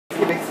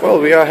Well,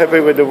 we are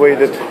happy with the way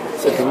that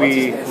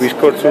we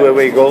scored 2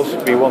 away goals.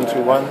 We won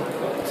 2-1.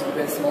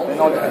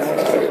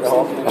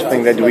 I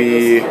think that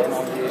we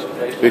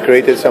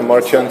created some more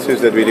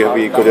chances that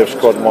we could have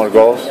scored more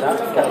goals.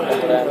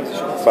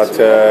 But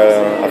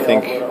I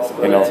think,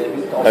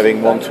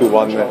 having won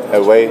 2-1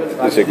 away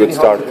is a good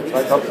start.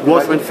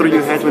 What went through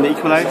your head when they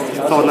equalised?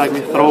 You thought like we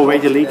throw away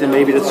the lead and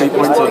maybe the 3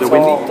 points or the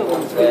win?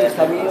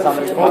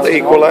 Well, they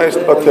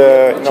equalised, but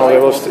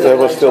there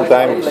was still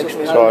time.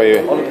 So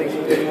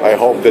I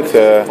hope that,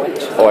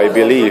 or I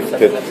believe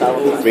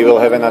that we will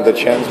have another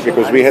chance,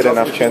 because we had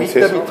enough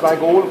chances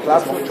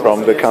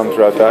from the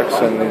counter-attacks,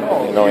 and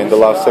in the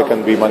last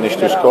second we managed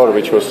to score,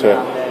 which was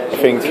I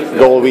think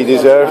goal we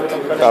deserved.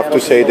 I have to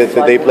say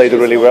that they played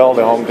really well.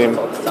 The home team,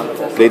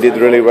 they did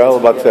really well,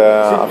 but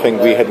I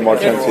think we had more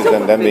chances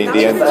than them. In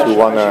the end,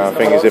 2-1 I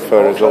think is a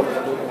fair result.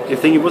 You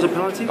think it was a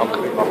penalty?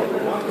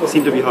 It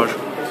seemed to be harsh.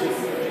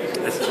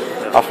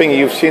 I think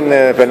you've seen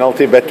the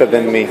penalty better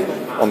than me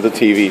on the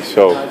TV,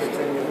 so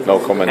no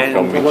comment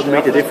from me. What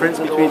made the difference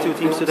between two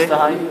teams today?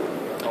 I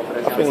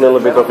think a little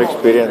bit of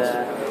experience.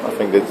 I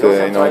think that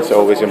it's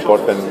always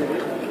important.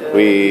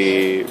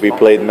 We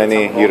played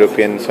many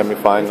European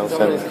semi-finals,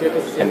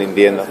 and in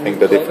the end I think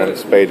the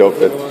difference paid off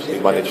that we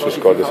managed to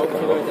score the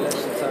second goal.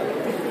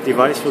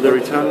 Device for the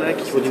return leg,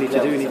 what do you need to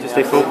do? You need to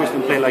stay focused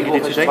and play like you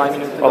did today?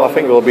 Well, I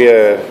think it will be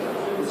a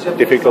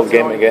difficult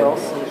game again,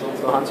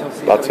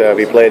 but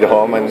we play at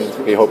home and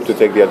we hope to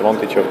take the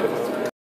advantage of it.